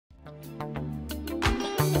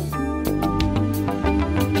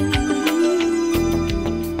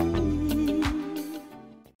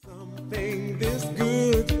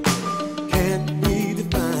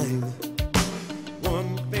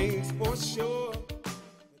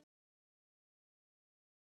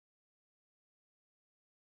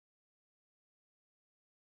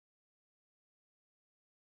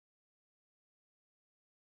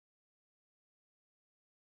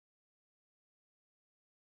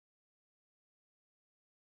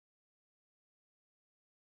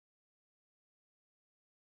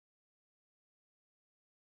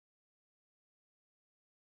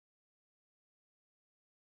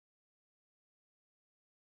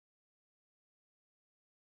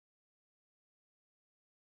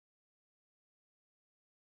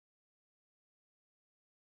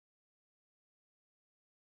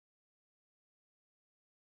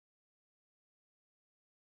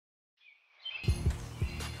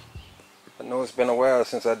I know it's been a while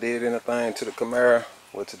since I did anything to the Camaro.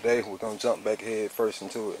 Well, today we're going to jump back head first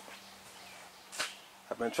into it.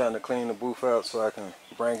 I've been trying to clean the booth out so I can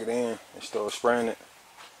bring it in and start spraying it,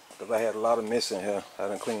 because I had a lot of mist in here. I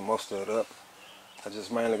done cleaned most of it up. I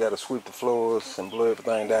just mainly got to sweep the floors and blow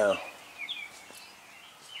everything down.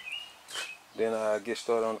 Then I get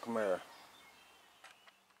started on the Camaro.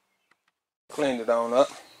 Cleaned it on up.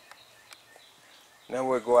 Now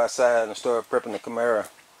we'll go outside and start prepping the Camaro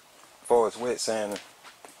for its wet sanding.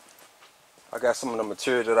 I got some of the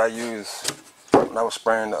material that I used when I was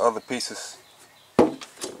spraying the other pieces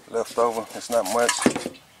left over. It's not much,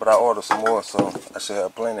 but I ordered some more, so I should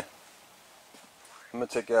have plenty. I'm going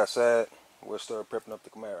to take you outside. We'll start prepping up the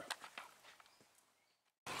Camaro.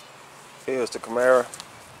 Here's the Camaro.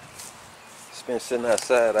 It's been sitting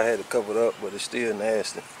outside. I had to cover it up, but it's still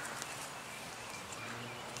nasty.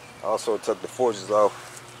 I also took the forges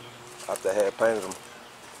off after I had painted them.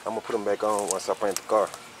 I'm going to put them back on once I paint the car.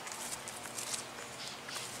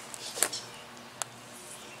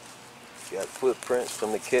 Got footprints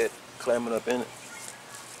from the cat climbing up in it.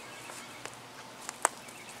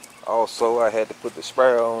 Also, I had to put the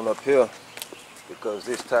sprayer on up here because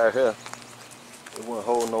this tire here, it wouldn't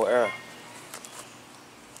hold no air.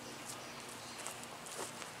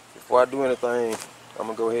 Before I do anything, I'm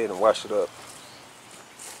going to go ahead and wash it up,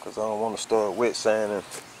 because I don't want to start wet sanding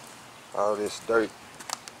all this dirt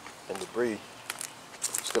and debris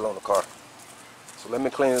still on the car. So let me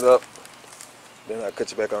clean it up, then I'll cut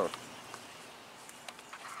you back on.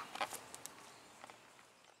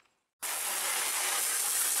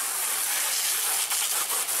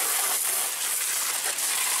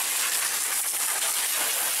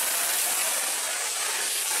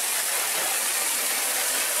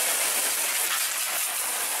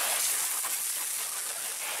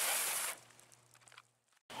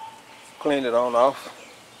 Clean it on off.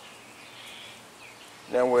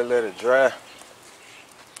 Now we'll let it dry.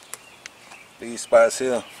 These spots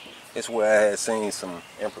here, it's where I had seen some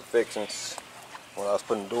imperfections when I was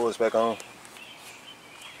putting the doors back on.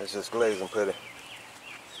 It's just glazing putty.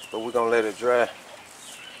 But we're gonna let it dry.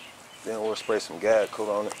 Then we'll spray some guide coat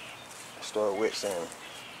on it and start wet sanding.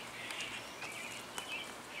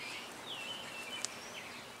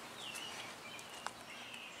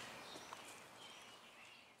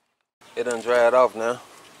 It done dried off now.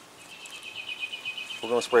 We're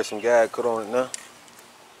gonna spray some guide coat on it now.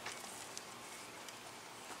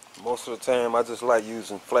 Most of the time I just like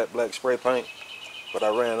using flat black spray paint, but I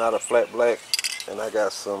ran out of flat black and I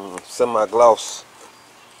got some semi-gloss.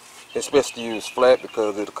 It's best to use flat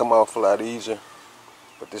because it'll come off a lot easier,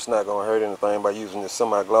 but this not gonna hurt anything by using this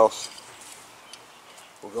semi-gloss.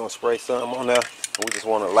 We're gonna spray some on there. We just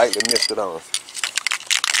want to lightly mist it on.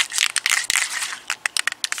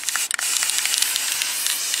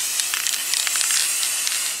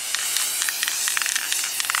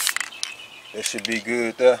 It should be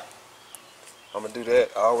good there. I'm going to do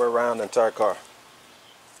that all the way around the entire car.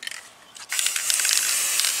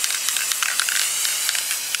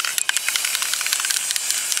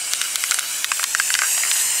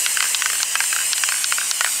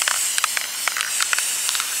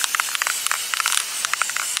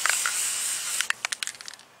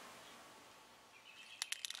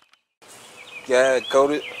 Guide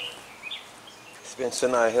coated. It's been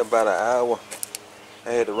sitting out here about an hour.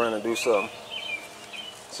 I had to run and do something,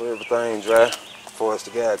 so everything dry for us to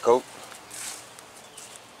guide coat.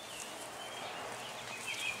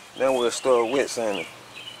 Now we'll start wet sanding.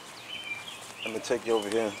 Let me take you over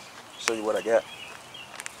here and show you what I got.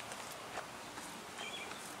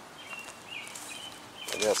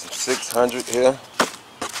 I got some 600 here.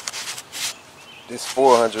 This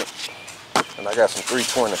 400, and I got some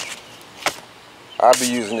 320. I'll be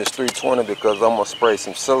using this 320 because I'm gonna spray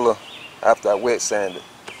some sealer after I wet sand it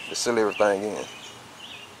to seal everything in.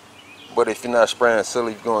 But if you're not spraying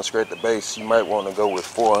sealer, you're going straight to base, you might want to go with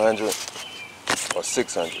 400 or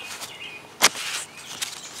 600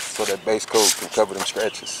 so that base coat can cover them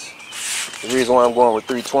scratches. The reason why I'm going with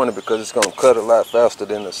 320 because it's going to cut a lot faster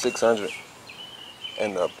than the 600,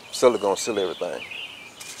 and the sealer going to seal everything.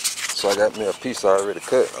 So I got me a piece already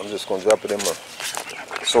cut. I'm just going to drop it in my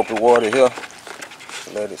soapy water here,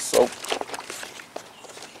 let it soak.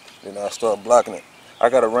 Then I'll start blocking it. I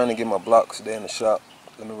gotta run and get my blocks there in the shop.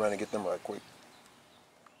 Let me run and get them right quick.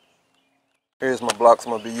 Here's my blocks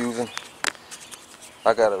I'm gonna be using.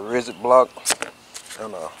 I got a rigid block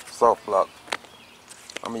and a soft block.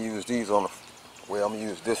 I'm gonna use these on the, well, I'm gonna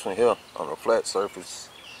use this one here on a flat surface.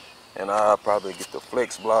 And I'll probably get the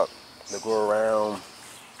flex block to go around,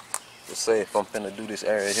 let's say if I'm finna do this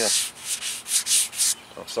area here,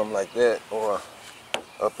 or something like that, or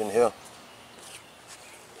up in here.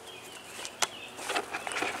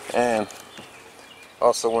 And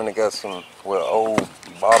also when it got some, well, old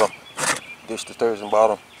bottom, dish detergent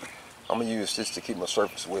bottom, I'm gonna use this to keep my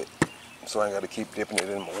surface wet, so I ain't gotta keep dipping it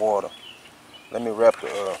in my water. Let me wrap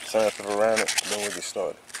the sandpaper around it, then we'll get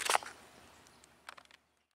started.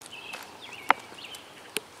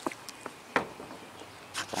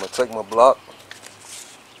 I'm gonna take my block,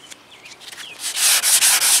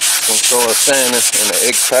 and start sanding in an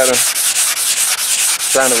X pattern,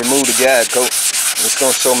 trying to remove the guide coat. It's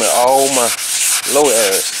gonna show me all my low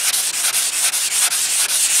areas.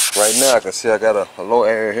 Right now I can see I got a low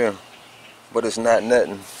area here, but it's not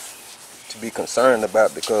nothing to be concerned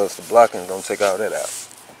about because the blocking is gonna take all that out.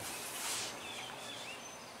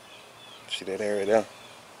 See that area there?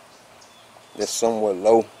 That's somewhat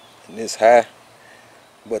low and this high,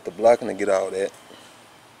 but the blocking to get all that.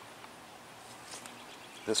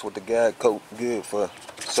 That's what the guide coat good for.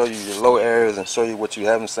 Show you your low areas and show you what you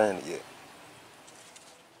haven't sanded yet.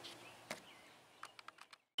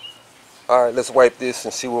 Alright, let's wipe this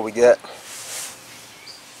and see what we got.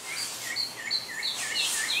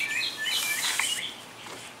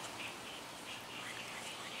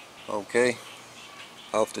 Okay,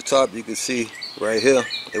 off the top you can see right here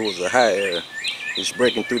it was a high area. It's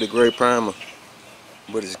breaking through the gray primer,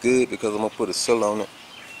 but it's good because I'm gonna put a seal on it.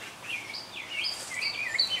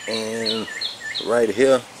 And right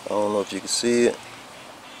here, I don't know if you can see it,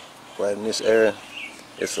 right in this area,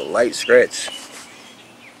 it's a light scratch.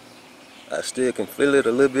 I still can feel it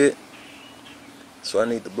a little bit, so I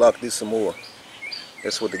need to block this some more.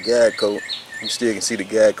 That's what the guide coat, you still can see the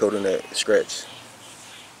guide coat in that scratch.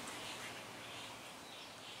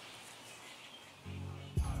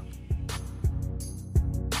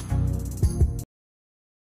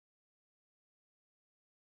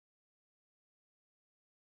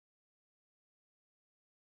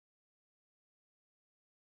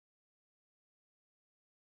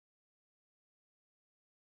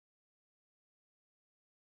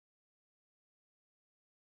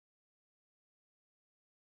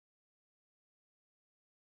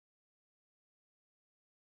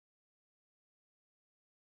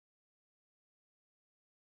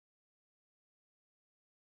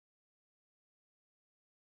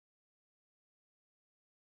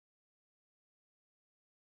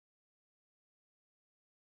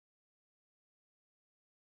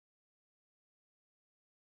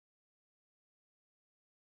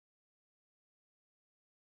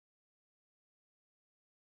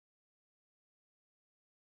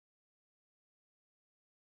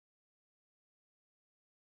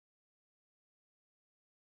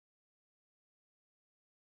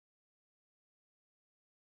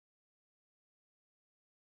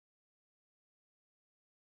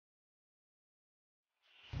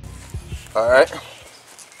 Alright,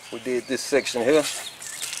 we did this section here.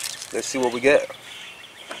 Let's see what we got.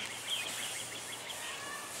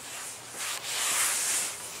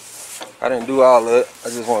 I didn't do all of it, I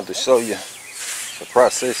just wanted to show you the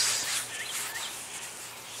process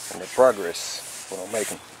and the progress what I'm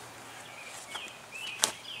making.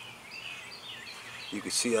 You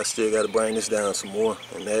can see I still got to bring this down some more,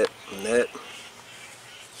 and that, and that.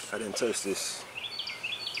 I didn't touch this,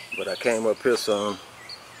 but I came up here some.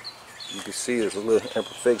 You can see there's a little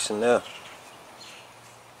imperfection there.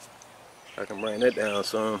 I can bring that down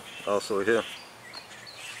some, also here.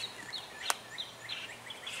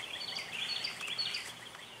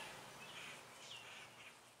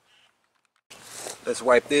 Let's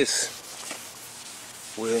wipe this.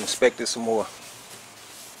 We'll inspect it some more.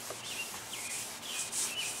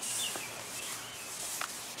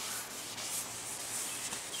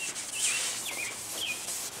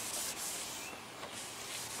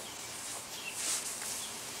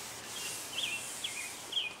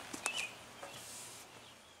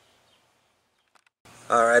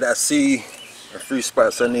 Alright, I see a few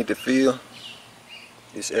spots I need to fill.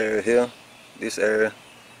 This area here, this area,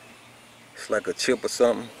 it's like a chip or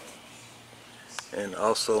something. And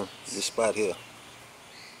also this spot here.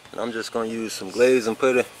 And I'm just going to use some glaze and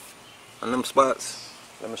putty on them spots.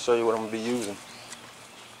 Let me show you what I'm going to be using.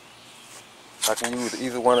 I can use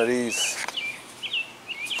either one of these.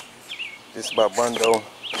 This by Bondo,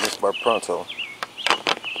 this by Pronto.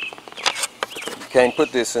 You can't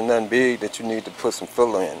put this in nothing big that you need to put some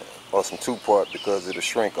filler in it, or some 2-part, because it'll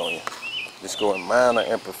shrink on you. Just go in minor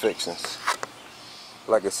imperfections.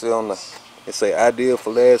 Like I said on the, it say ideal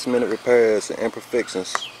for last minute repairs and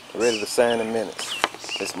imperfections, ready to sand in minutes.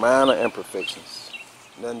 It's minor imperfections,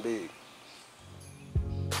 nothing big.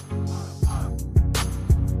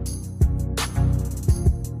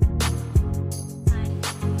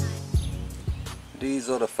 These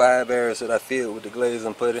are the 5 areas that I filled with the glaze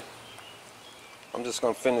and putty. I'm just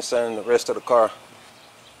gonna finish sanding the rest of the car.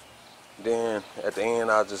 Then at the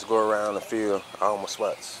end, I'll just go around and fill all my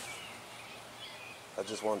spots. I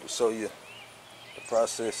just wanted to show you the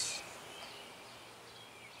process.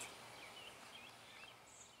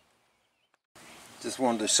 Just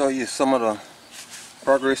wanted to show you some of the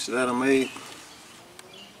progress that I made.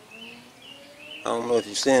 I don't know if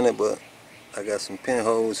you're seeing it, but I got some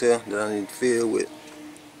pinholes here that I need to fill with.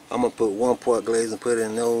 I'm gonna put 1 part glaze and put it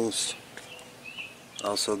in those.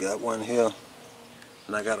 Also got one here,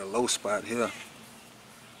 and I got a low spot here.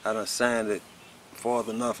 I done sanded it far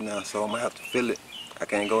enough now, so I'm gonna have to fill it. I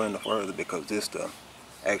can't go any further because this the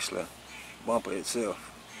actual bumper itself.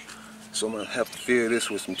 So I'm gonna have to fill this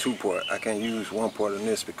with some 2 part. I can't use 1 part in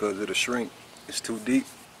this because it'll shrink. It's too deep.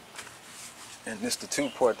 And this the 2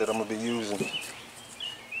 part that I'm gonna be using.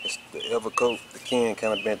 It's the Evercoat. The can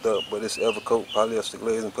kind of bent up, but it's Evercoat polyester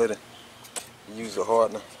glaze and putty. Use a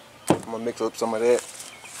hardener. I'm gonna mix up some of that.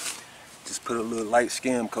 Just put a little light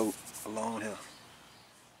skim coat along here.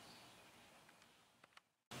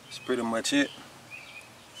 That's pretty much it.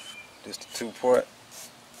 This the 2 part.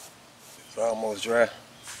 It's almost dry.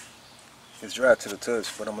 It's dry to the touch,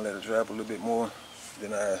 but I'm gonna let it dry up a little bit more.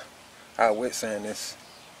 Then I wet sand this.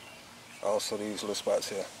 Also these little spots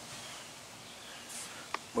here.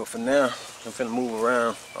 But for now, I'm finna move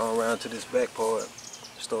around to this back part.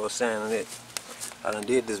 Start sanding it. I done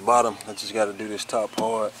did this bottom. I just gotta do this top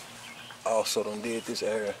part. Also done did this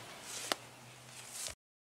area.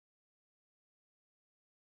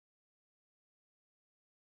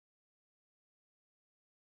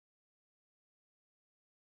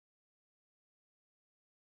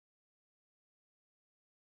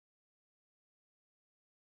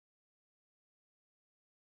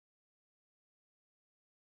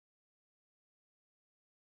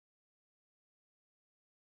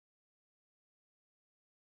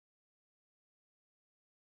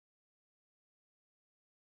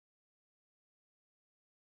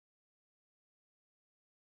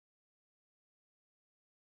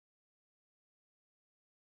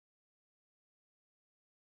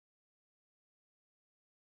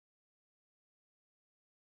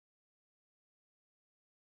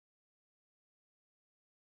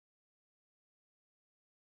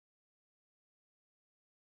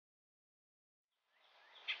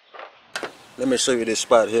 Let me show you this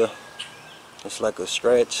spot here. It's like a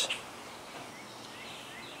scratch.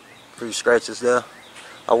 3 scratches there.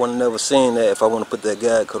 I would have never seen that if I want to put that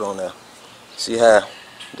guide coat on there. See how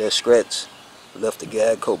that scratch left the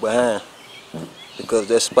guide coat behind? Because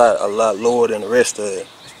that spot a lot lower than the rest of it.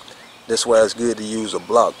 That's why it's good to use a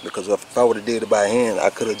block, because if I would have did it by hand,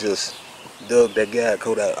 I could have just dug that guide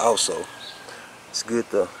coat out also. It's good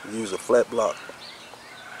to use a flat block.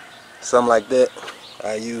 Something like that,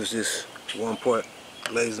 I use this 1 part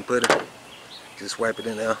glaze and putty. Just wipe it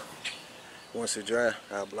in there. Once it's dry,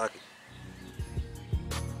 I'll block it.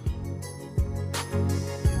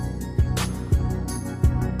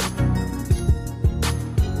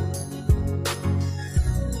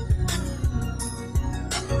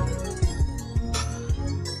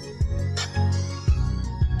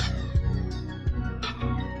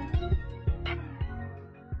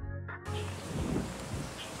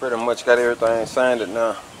 Pretty much got everything sanded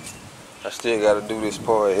now. I still got to do this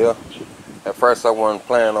part here. At first I wasn't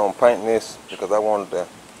planning on painting this because I wanted to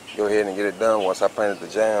go ahead and get it done once I painted the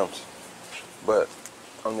jams. But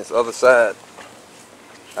on this other side,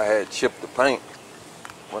 I had chipped the paint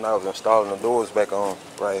when I was installing the doors back on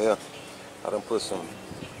right here. I done put some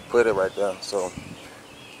putty right there, so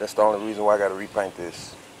that's the only reason why I got to repaint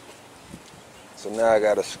this. So now I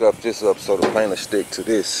got to scuff this up so the paint will stick to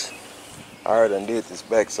this. I already done did this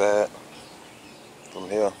back side from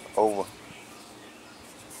here over.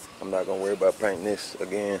 I'm not going to worry about painting this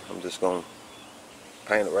again. I'm just going to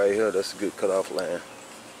paint it right here. That's a good cutoff line.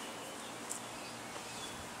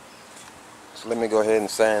 So let me go ahead and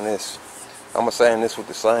sand this. I'm going to sand this with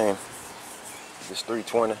the same. This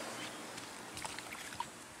 320.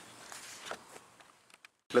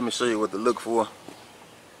 Let me show you what to look for.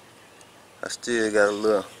 I still got a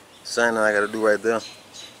little sanding I got to do right there.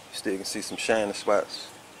 Still can see some shiny spots.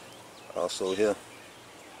 Also here.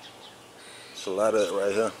 It's a lot of it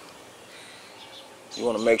right here. You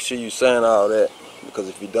want to make sure you sand all that, because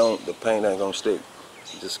if you don't, the paint ain't going to stick.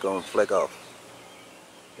 It's just going to flake off.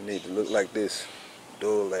 It needs to look like this.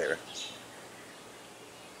 Dual layer.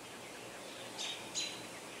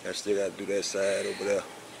 I still got to do that side over there.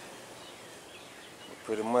 But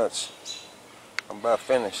pretty much, I'm about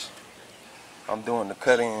finished. I'm doing the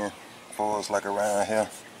cut-in for us like around here.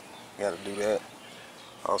 Got to do that.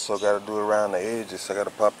 Also got to do it around the edges. I got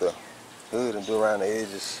to pop the hood and do around the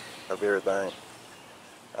edges of everything.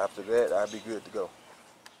 After that, I'll be good to go.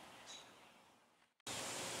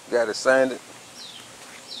 Got it sanded.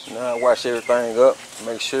 Now I wash everything up,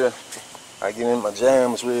 make sure I get in my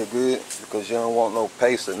jams real good, because you don't want no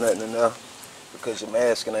paste or nothing in there, because your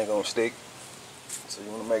masking ain't gonna stick. So you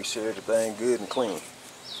want to make sure everything good and clean.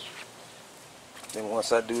 Then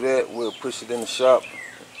once I do that, we'll push it in the shop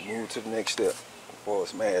and move to the next step before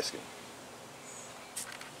it's masking.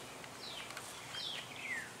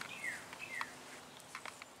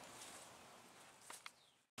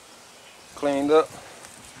 Cleaned up.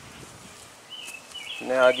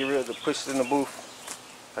 Now I get ready to push it in the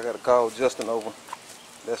booth. I gotta call Justin over.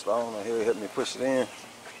 That's the owner. He'll help me push it in.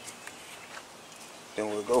 Then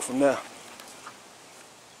we'll go from there.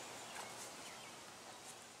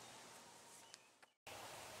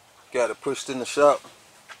 Got it pushed in the shop.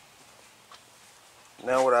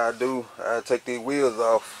 Now what I do, I take these wheels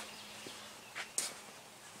off.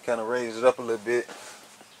 Kind of raise it up a little bit,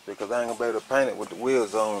 because I ain't gonna be able to paint it with the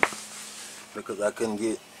wheels on, because I couldn't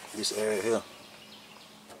get this area here.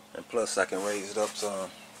 And plus I can raise it up some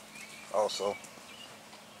also.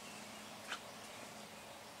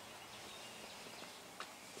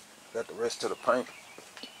 Got the rest of the paint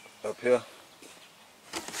up here.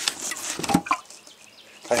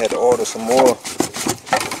 I had to order some more,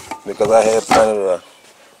 because I had painted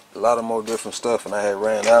a lot of more different stuff, and I had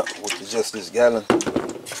ran out with just this gallon.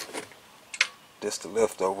 This the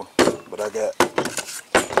leftover, but I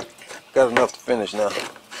got enough to finish now.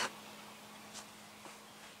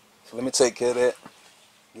 So let me take care of that,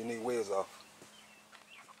 get these wheels off.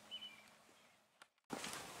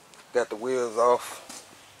 Got the wheels off.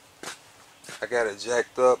 I got it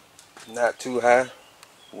jacked up, not too high,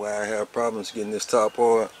 where I have problems getting this top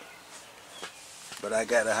part. But I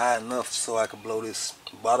got it high enough so I can blow this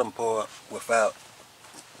bottom part without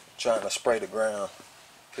trying to spray the ground,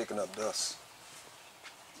 picking up dust.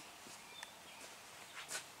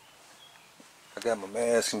 I got my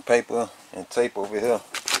masking paper and tape over here,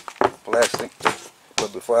 plastic.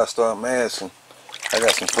 But before I start masking, I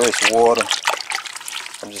got some fresh water.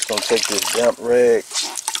 I'm just going to take this damp rag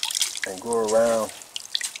and go around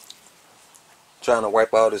trying to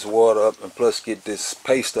wipe all this water up, and plus get this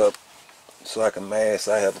paste up so I can mask.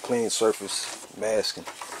 I have a clean surface masking.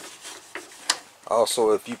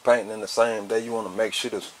 Also, if you painting in the same day, you want to make sure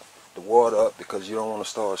the water up, because you don't want to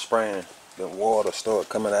start spraying the water start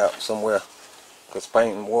coming out somewhere, because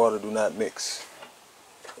paint and water do not mix.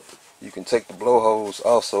 You can take the blowholes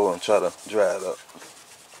also and try to dry it up.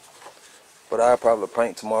 But I'll probably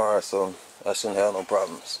paint tomorrow, so I shouldn't have no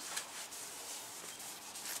problems.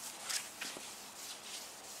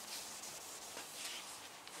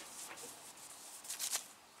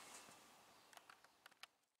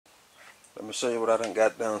 Let me show you what I done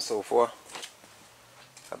got done so far.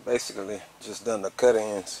 I basically just done the cut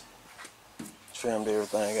ends, trimmed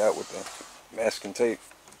everything out with the masking tape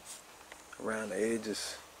around the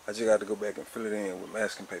edges. I just got to go back and fill it in with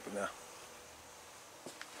masking paper now.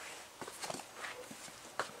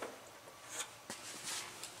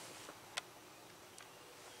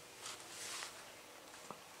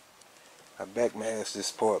 I back masked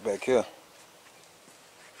this part back here.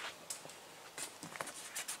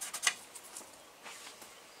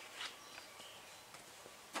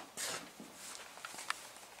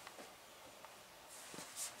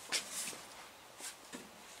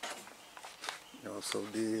 Also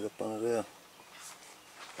did up under there.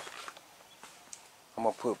 I'm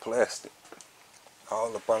gonna put plastic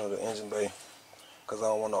all up under the engine bay, because I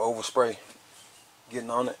don't want to overspray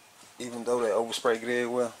getting on it, even though they overspray very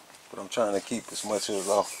well. But I'm trying to keep as much of it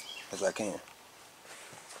off as I can.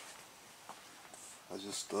 I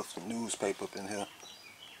just stuffed some newspaper up in here.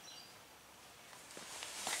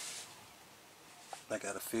 I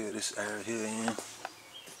gotta fill this area here in.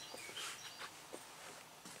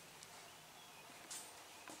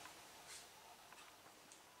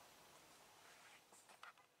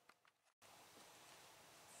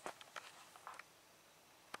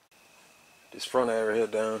 This front area here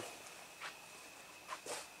down.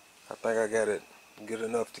 I think I got it good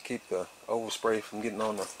enough to keep the overspray from getting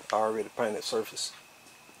on the already painted surface.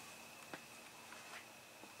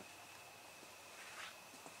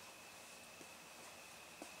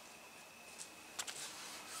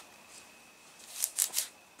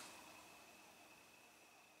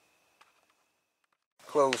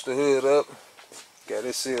 Close the hood up. Got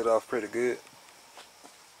it sealed off pretty good.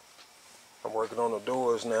 I'm working on the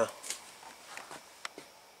doors now.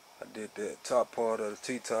 I did the top part of the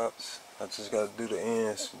T-tops. I just got to do the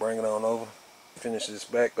ends, bring it on over, finish this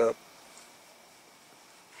back up.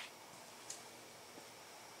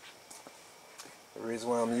 The reason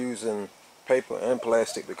why I'm using paper and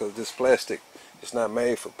plastic, because this plastic is not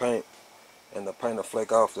made for paint and the paint will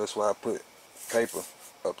flake off. That's why I put paper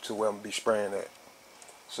up to where I'm gonna be spraying at,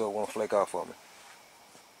 so it won't flake off on me.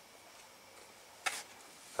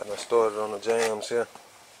 I done started on the jams here.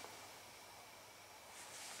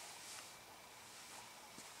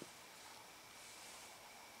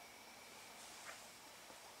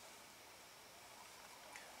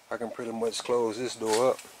 I can pretty much close this door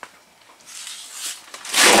up.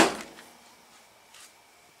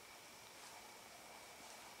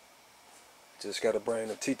 Just got to bring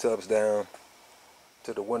the T-tubs down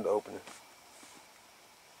to the window opening.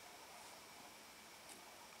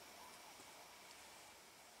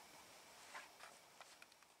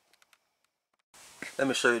 Let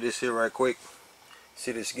me show you this here right quick.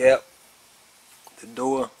 See this gap? The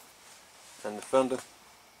door and the fender.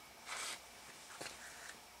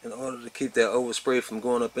 In order to keep that overspray from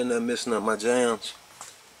going up in there and messing up my jams,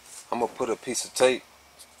 I'm going to put a piece of tape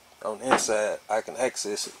on the inside. I can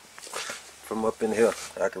access it from up in here.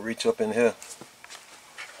 I can reach up in here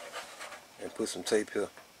and put some tape here.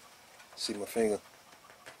 See my finger?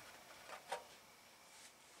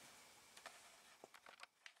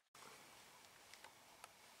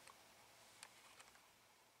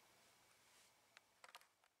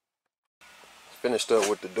 Finished up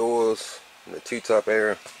with the doors and the T-top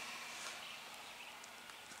area.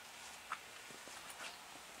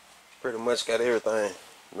 Pretty much got everything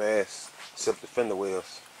masked except the fender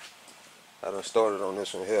wells. I done started on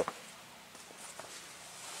this one here.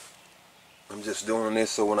 I'm just doing this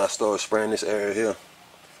so when I start spraying this area here,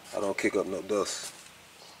 I don't kick up no dust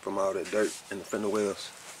from all that dirt in the fender wells.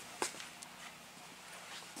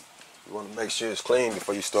 You want to make sure it's clean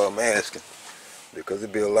before you start masking, because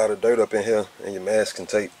there'll be a lot of dirt up in here and your masking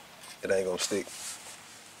tape, it ain't gonna stick.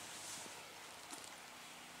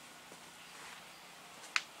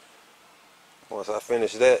 Once I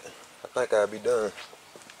finish that, I think I'll be done.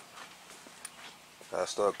 I'll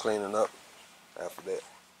start cleaning up after that.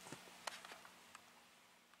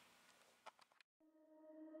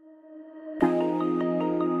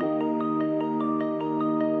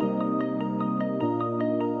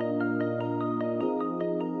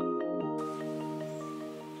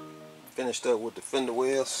 Finished up with the fender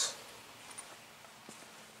wells.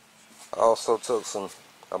 I also took some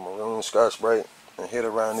maroon Scotch Brite and hit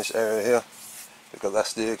around this area here, because I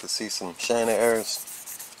still could see some shiny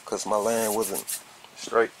areas because my line wasn't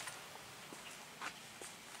straight,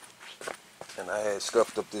 and I had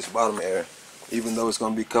scuffed up this bottom area, even though it's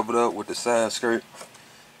going to be covered up with the side skirt,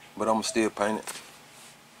 but I'm going to still paint it.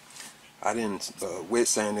 I didn't wet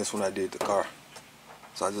sand this when I did the car,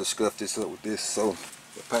 so I just scuffed this up with this so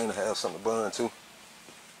the paint will have something to burn too.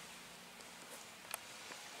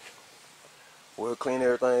 We'll clean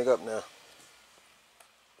everything up now.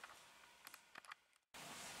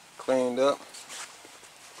 Cleaned up.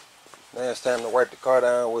 Now it's time to wipe the car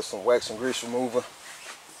down with some wax and grease remover.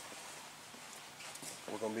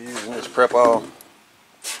 We're going to be using this prep all.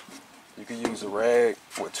 You can use a rag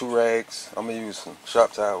with 2 rags. I'm going to use some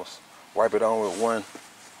shop towels. Wipe it on with one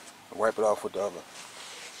and wipe it off with the other.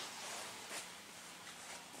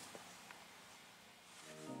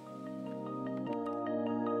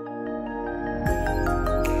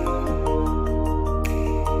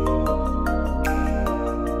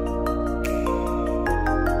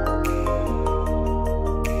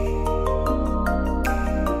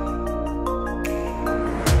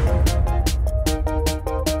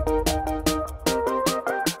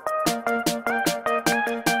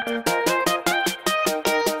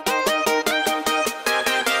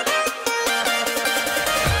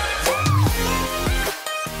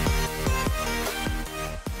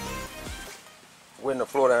 Wetting the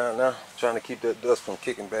floor down now, trying to keep that dust from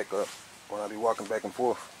kicking back up when I be walking back and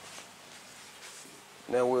forth.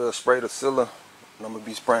 Now we'll spray the sealer, and I'm going to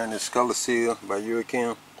be spraying this Color Seal by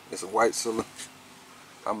Iroc. It's a white sealer.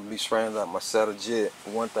 I'm going to be spraying out my Saddle Jet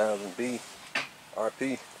 1000B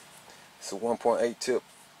RP. It's a 1.8 tip.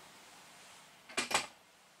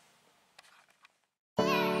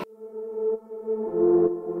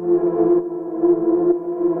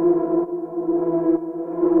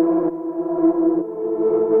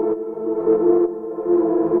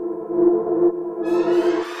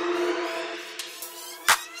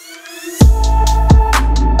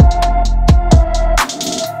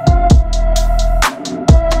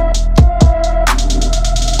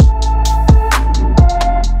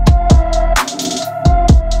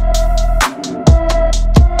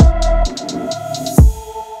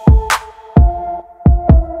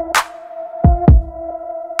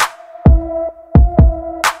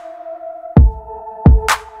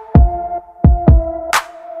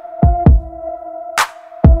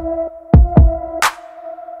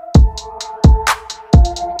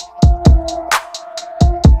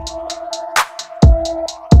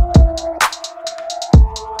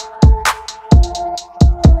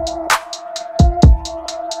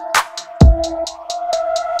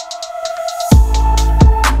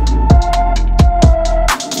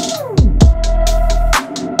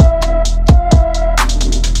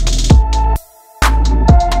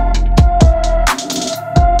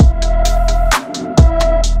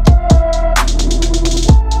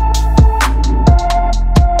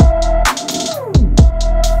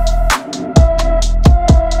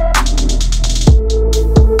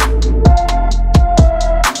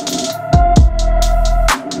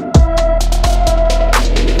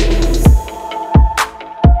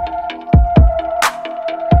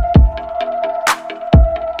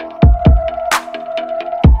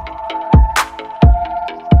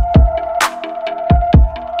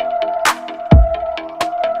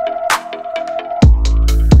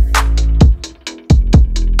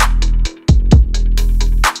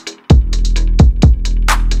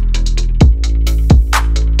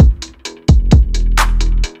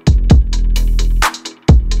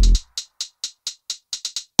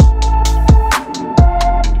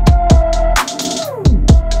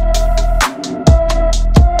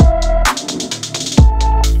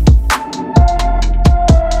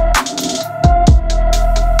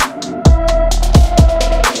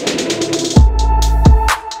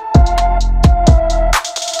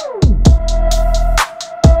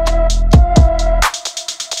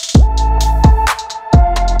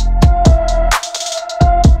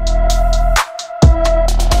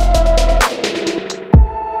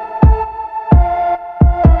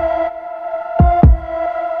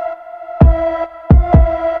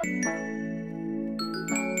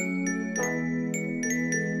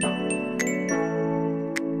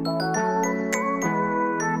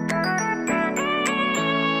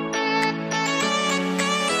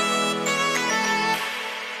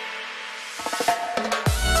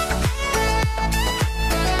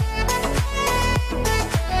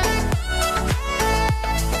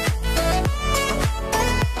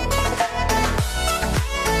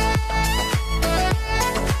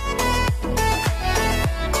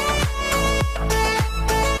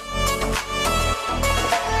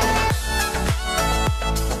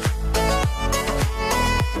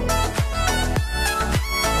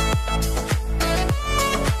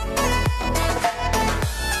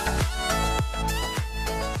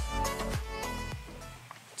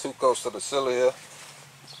 seal here.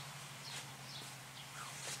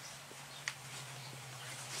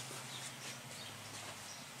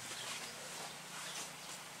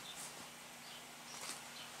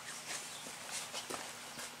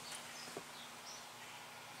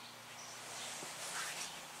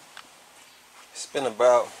 It's been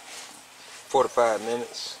about 45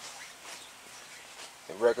 minutes.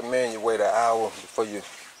 I recommend you wait an hour before you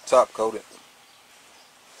top coat it.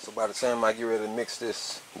 So by the time I get ready to mix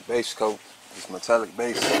this base coat, this metallic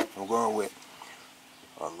base, I'm going with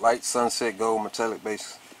a light sunset gold metallic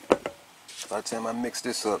base. By the time I mix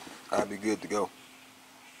this up, I'll be good to go.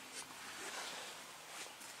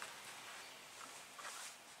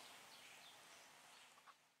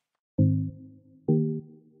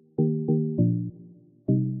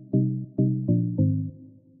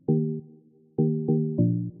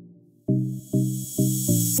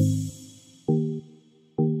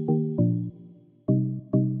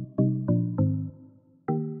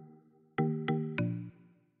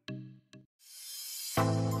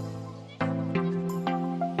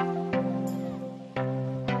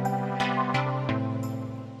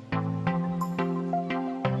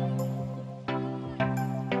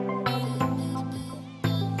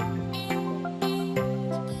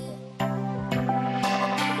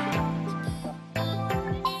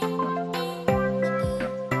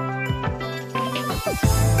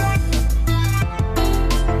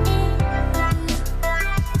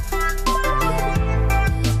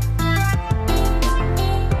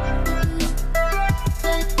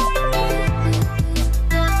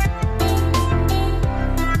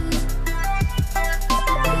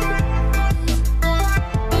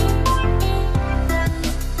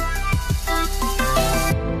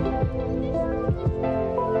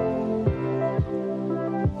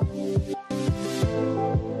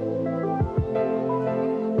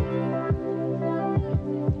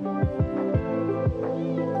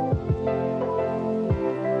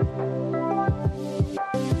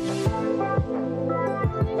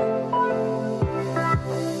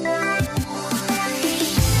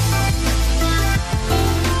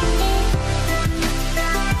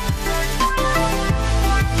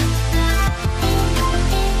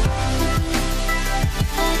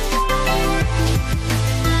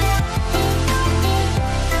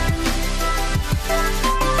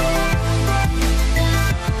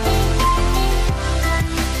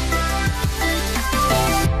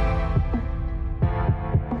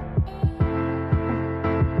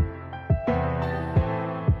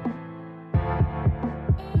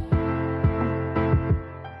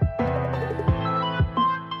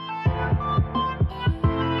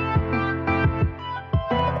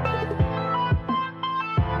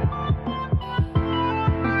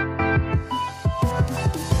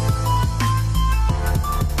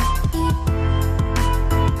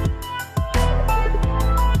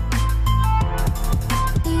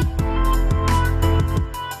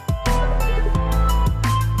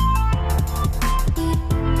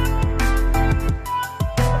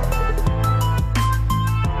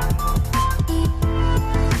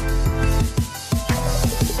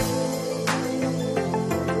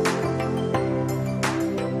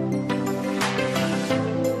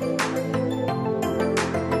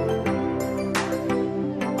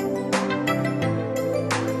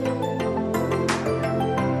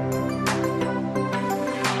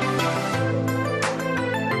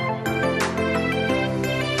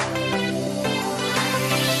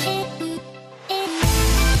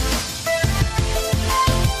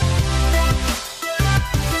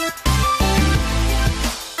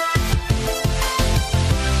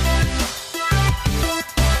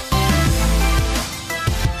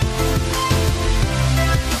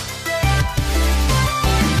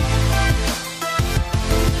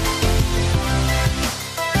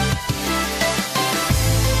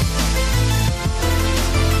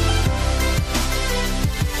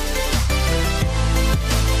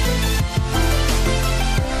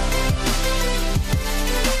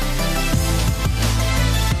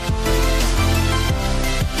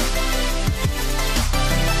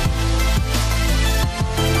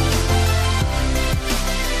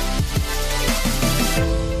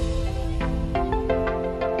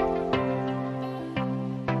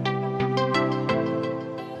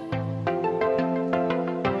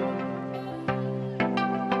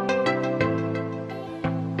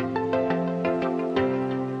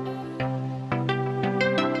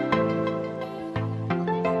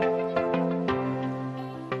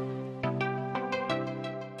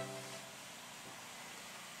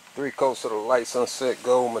 Three coats of the light sunset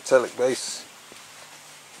gold metallic base.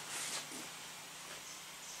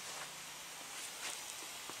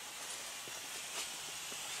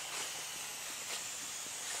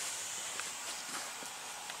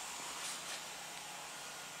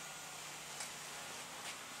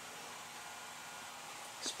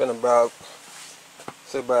 It's been about,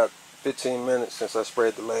 say about 15 minutes since I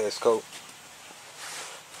sprayed the last coat.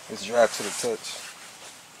 It's dry to the touch.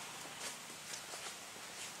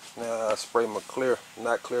 Now I spray my clear,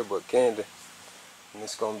 not clear but Kandy, and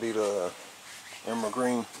it's gonna be the emerald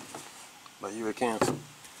green by Iroc.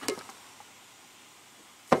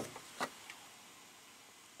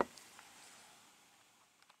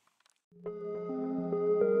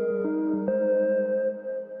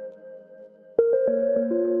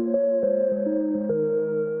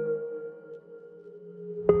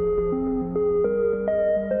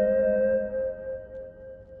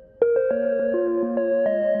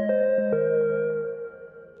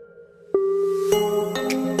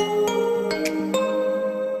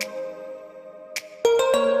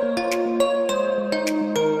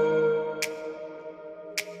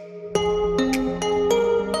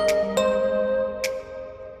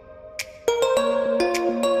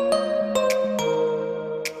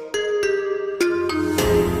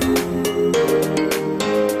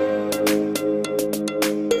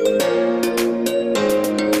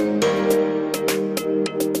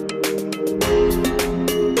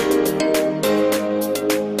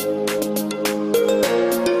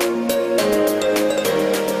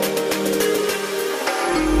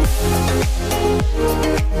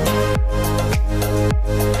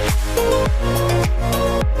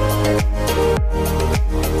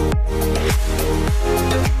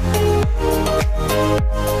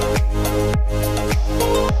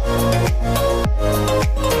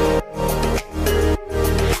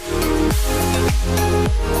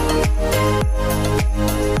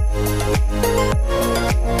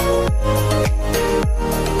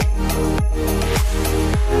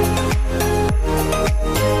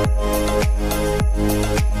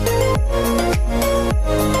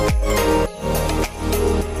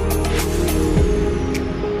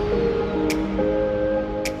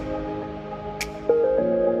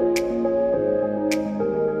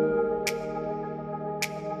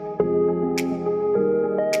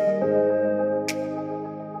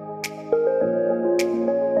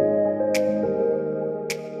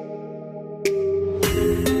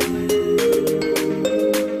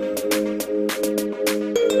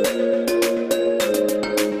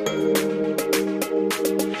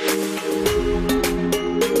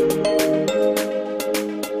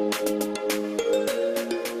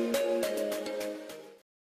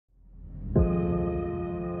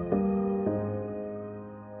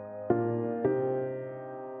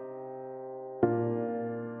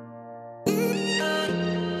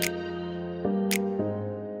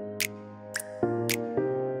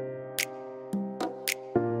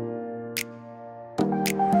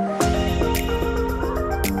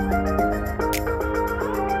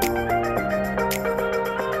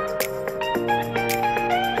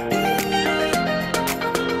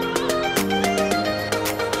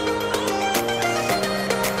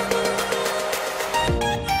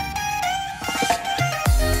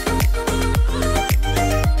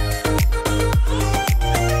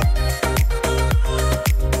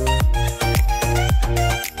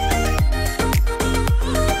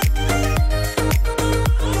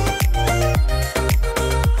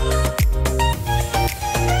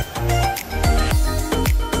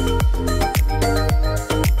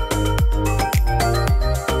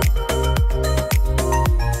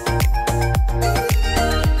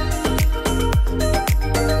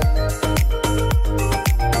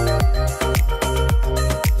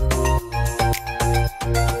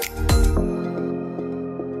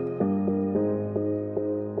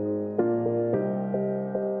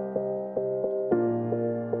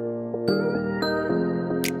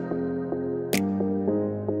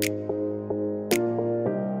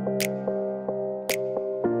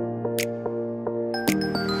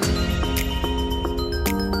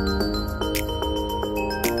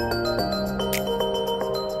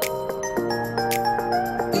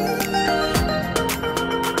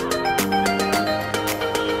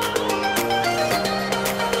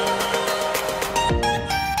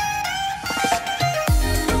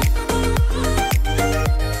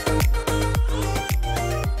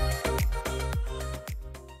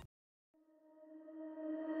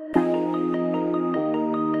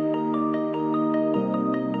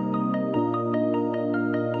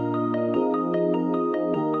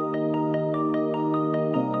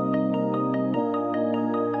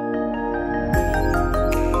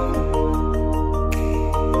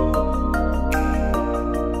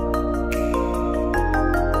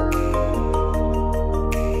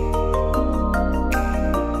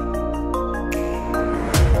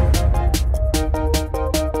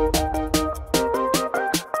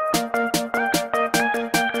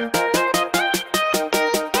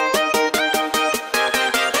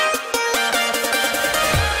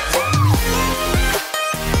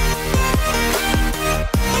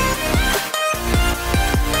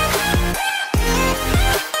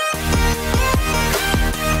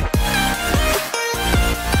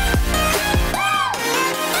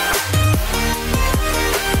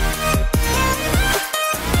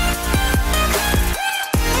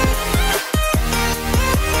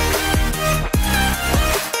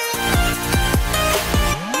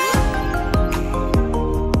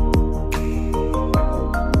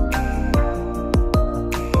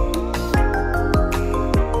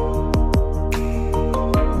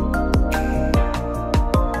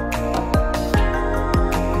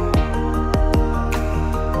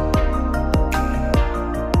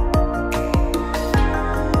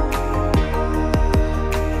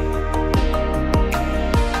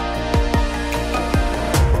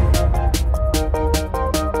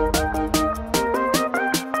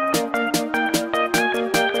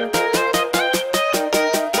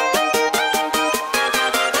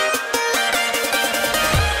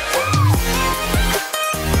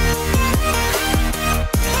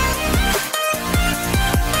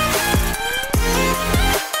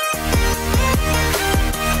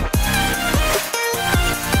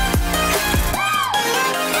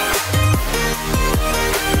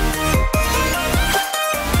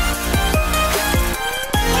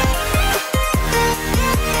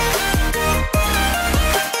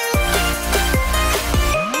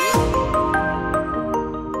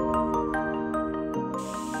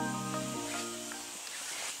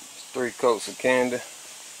 3 coats of Kandy.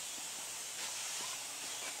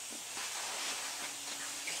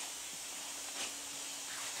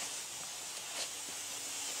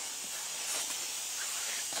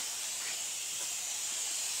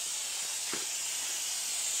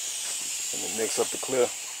 And then mix up the clear.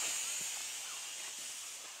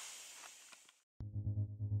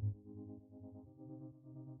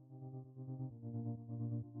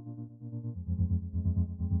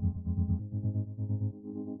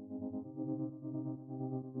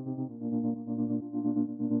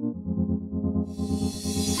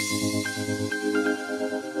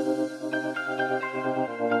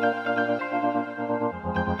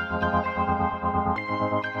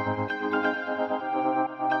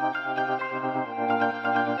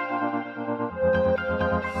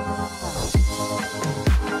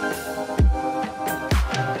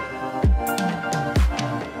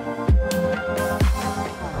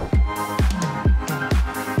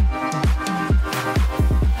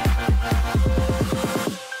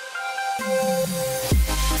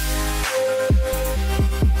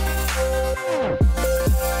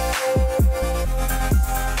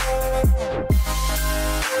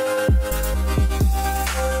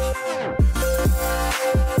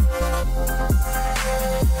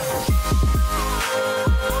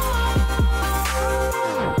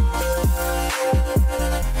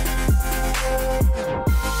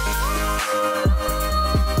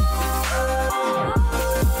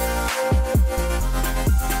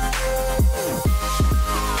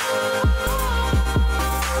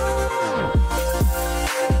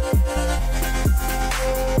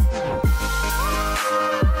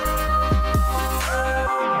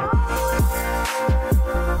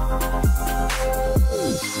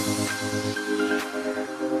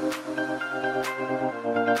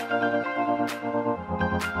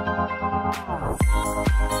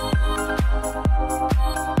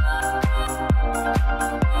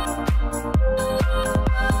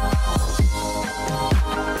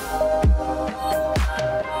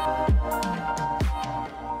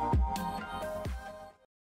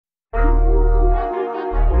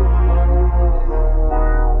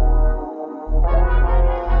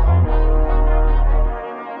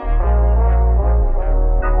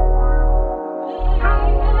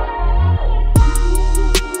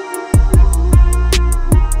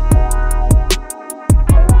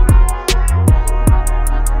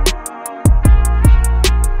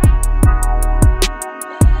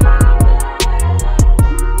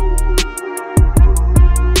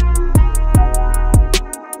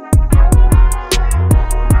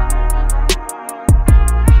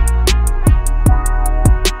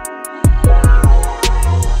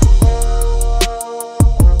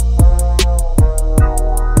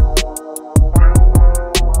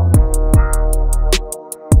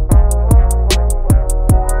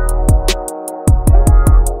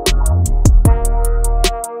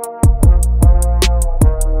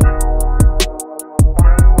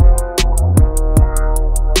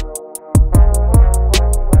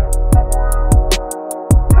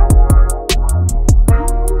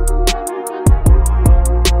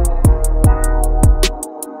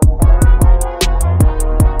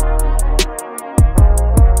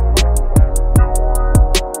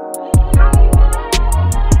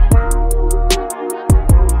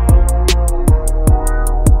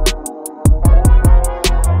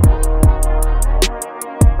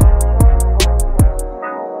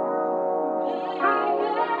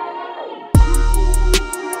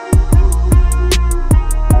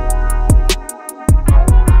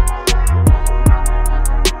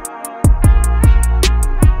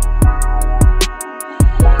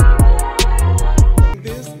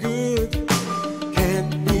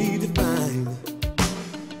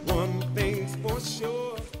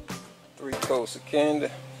 Coats of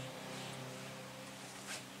Kandy.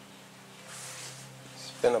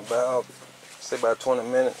 It's been about, say about 20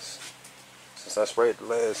 minutes since I sprayed the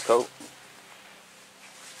last coat.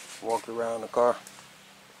 Walked around the car.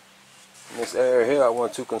 In this area here, I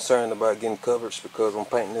wasn't too concerned about getting coverage because I'm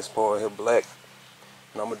painting this part here black.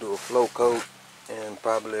 And I'm going to do a flow coat in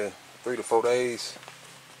probably 3 to 4 days.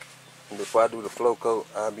 And before I do the flow coat,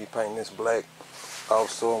 I'll be painting this black.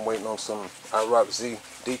 Also, I'm waiting on some Iroc Z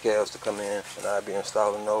decals to come in, and I'll be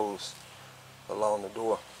installing those along the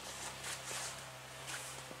door.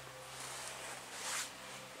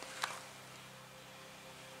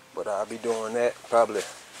 But I'll be doing that probably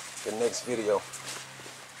the next video.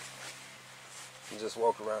 Just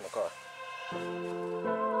walk around the car.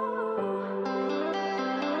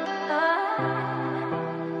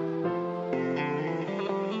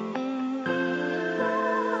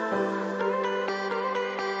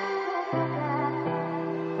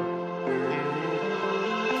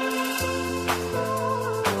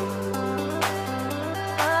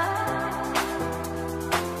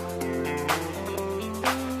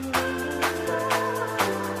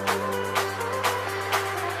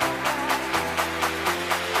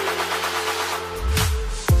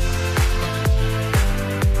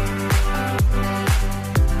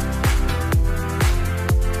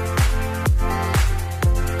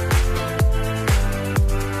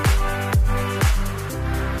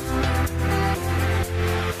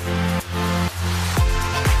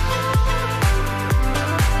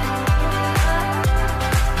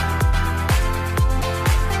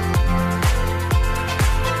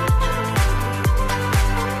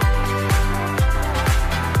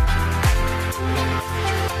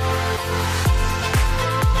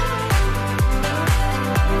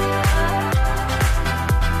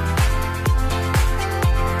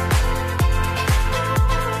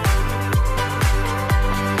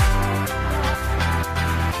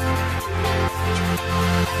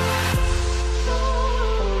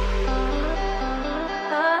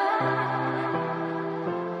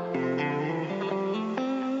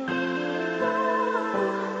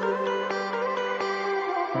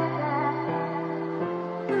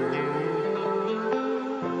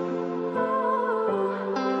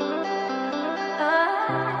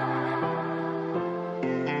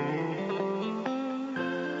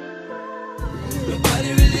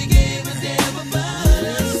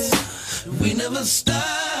 never stop.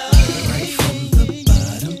 Right from the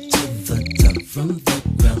bottom to the top, from the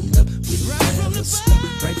ground up, we'll never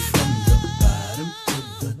stop. Right from